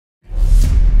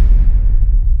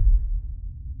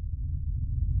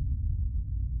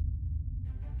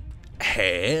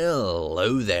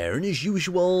Hello there, and as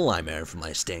usual, I'm Aaron from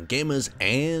Let's Stay Gamers,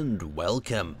 and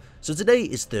welcome. So today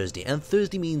is Thursday, and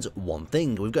Thursday means one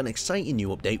thing. We've got an exciting new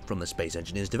update from the Space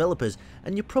Engineers developers,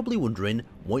 and you're probably wondering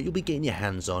what you'll be getting your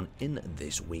hands on in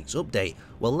this week's update.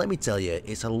 Well, let me tell you,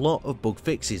 it's a lot of bug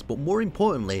fixes, but more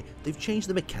importantly, they've changed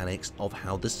the mechanics of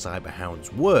how the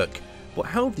Cyberhounds work. But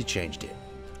how have they changed it?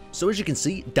 So as you can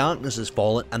see, darkness has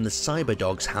fallen and the cyber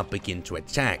dogs have begun to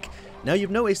attack. Now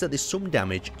you've noticed that there's some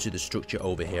damage to the structure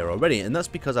over here already, and that's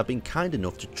because I've been kind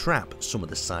enough to trap some of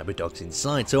the cyber dogs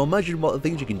inside. So imagine what the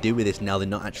things you can do with this now they're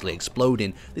not actually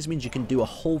exploding. This means you can do a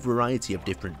whole variety of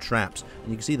different traps,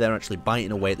 and you can see they're actually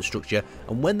biting away at the structure,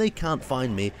 and when they can't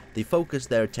find me, they focus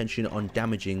their attention on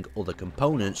damaging other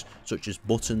components, such as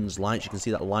buttons, lights. You can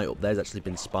see that light up there has actually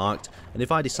been sparked, and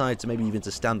if I decide to maybe even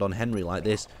to stand on Henry like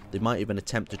this, they might even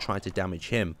attempt to try to damage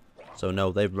him. So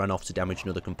no, they've run off to damage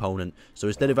another component. So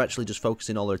instead of actually just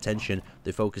focusing all their attention,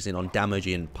 they're focusing on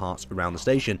damaging parts around the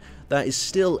station. That is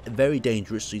still very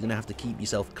dangerous, so you're going to have to keep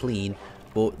yourself clean,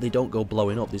 but they don't go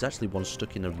blowing up. There's actually one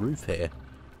stuck in a roof here.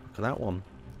 Look at that one.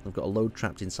 I've got a load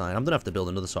trapped inside. I'm going to have to build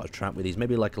another sort of trap with these.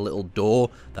 Maybe like a little door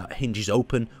that hinges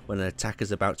open when an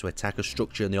attacker's about to attack a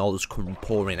structure and they all just come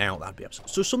pouring out. That'd be absolute.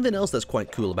 So something else that's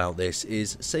quite cool about this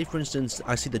is, say for instance,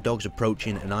 I see the dogs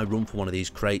approaching and I run for one of these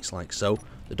crates like so.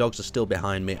 The dogs are still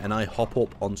behind me and I hop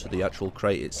up onto the actual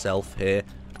crate itself here,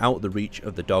 out of the reach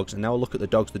of the dogs, and now look at the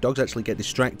dogs. The dogs actually get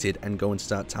distracted and go and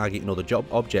start targeting other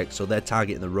objects. So they're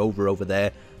targeting the rover over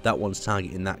there, that one's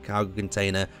targeting that cargo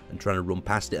container and trying to run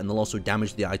past it, and they'll also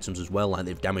damage the items as well, like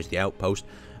they've damaged the outpost.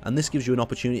 And this gives you an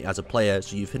opportunity as a player.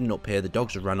 So you've hidden up here, the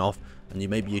dogs have run off, and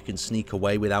maybe you can sneak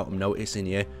away without them noticing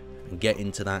you and get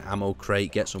into that ammo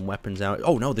crate, get some weapons out.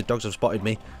 Oh no, the dogs have spotted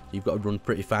me. You've got to run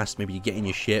pretty fast. Maybe you get in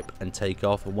your ship and take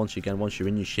off, and once you're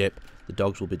in your ship, the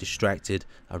dogs will be distracted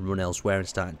and run elsewhere and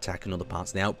start attacking other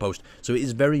parts of the outpost. So it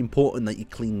is very important that you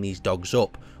clean these dogs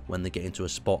up when they get into a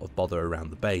spot of bother around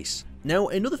the base. Now,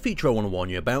 another feature I want to warn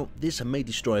you about, this may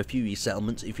destroy a few of your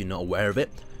settlements if you're not aware of it.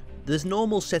 This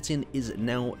normal setting is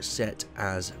now set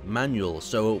as manual,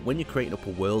 so when you're creating up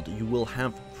a world, you will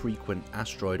have frequent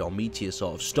asteroid or meteor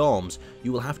sort of storms.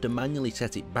 You will have to manually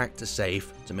set it back to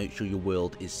safe to make sure your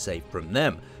world is safe from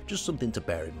them. Just something to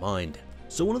bear in mind.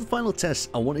 So one of the final tests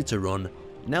I wanted to run,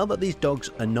 now that these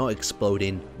dogs are not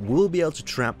exploding, we'll be able to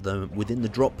trap them within the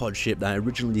drop pod ship that I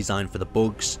originally designed for the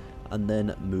bugs, and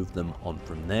then move them on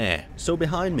from there. So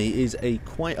behind me is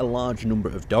quite a large number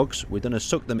of dogs. We're going to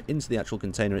suck them into the actual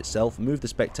container itself, move the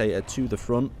spectator to the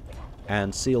front,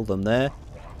 and seal them there.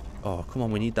 Oh, come on,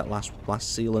 we need that last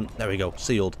sealant. There we go,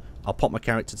 sealed. I'll pop my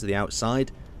character to the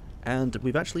outside, and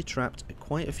we've actually trapped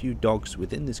quite a few dogs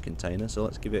within this container, so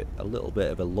let's give it a little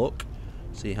bit of a look.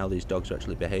 See how these dogs are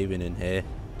actually behaving in here.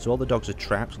 So all the dogs are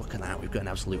trapped. Look at that, we've got an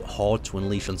absolute horde to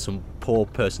unleash on some poor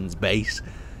person's base.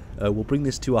 We'll bring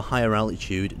this to a higher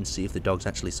altitude and see if the dogs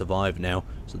actually survive now.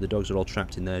 So the dogs are all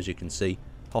trapped in there, as you can see.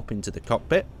 Hop into the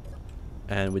cockpit,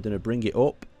 and we're going to bring it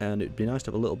up, and it'd be nice to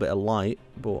have a little bit of light,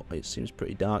 but it seems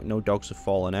pretty dark. No dogs have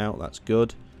fallen out, that's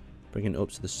good. Bringing it up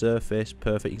to the surface,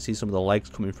 perfect. You can see some of the legs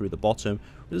coming through the bottom.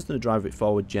 We're just going to drive it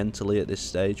forward gently at this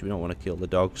stage. We don't want to kill the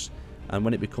dogs. And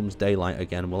when it becomes daylight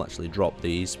again, we'll actually drop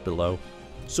these below.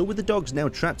 So with the dogs now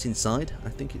trapped inside, I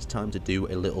think it's time to do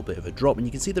a little bit of a drop. And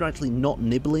you can see they're actually not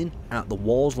nibbling at the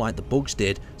walls like the bugs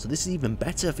did. So this is even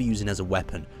better for using as a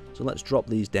weapon. So let's drop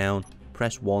these down.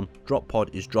 Press 1. Drop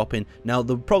pod is dropping. Now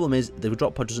the problem is the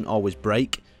drop pod doesn't always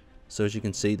break. So as you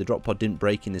can see, the drop pod didn't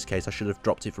break in this case. I should have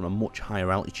dropped it from a much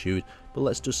higher altitude. But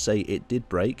let's just say it did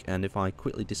break. And if I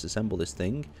quickly disassemble this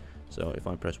thing. So if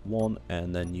I press 1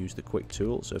 and then use the quick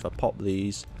tool. So if I pop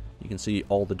these, you can see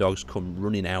all the dogs come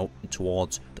running out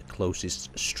towards the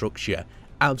closest structure.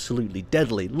 Absolutely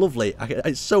deadly, lovely.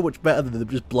 It's so much better than them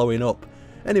just blowing up.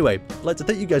 Anyway, I'd like to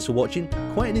thank you guys for watching.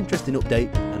 Quite an interesting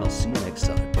update, and I'll see you next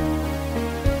time.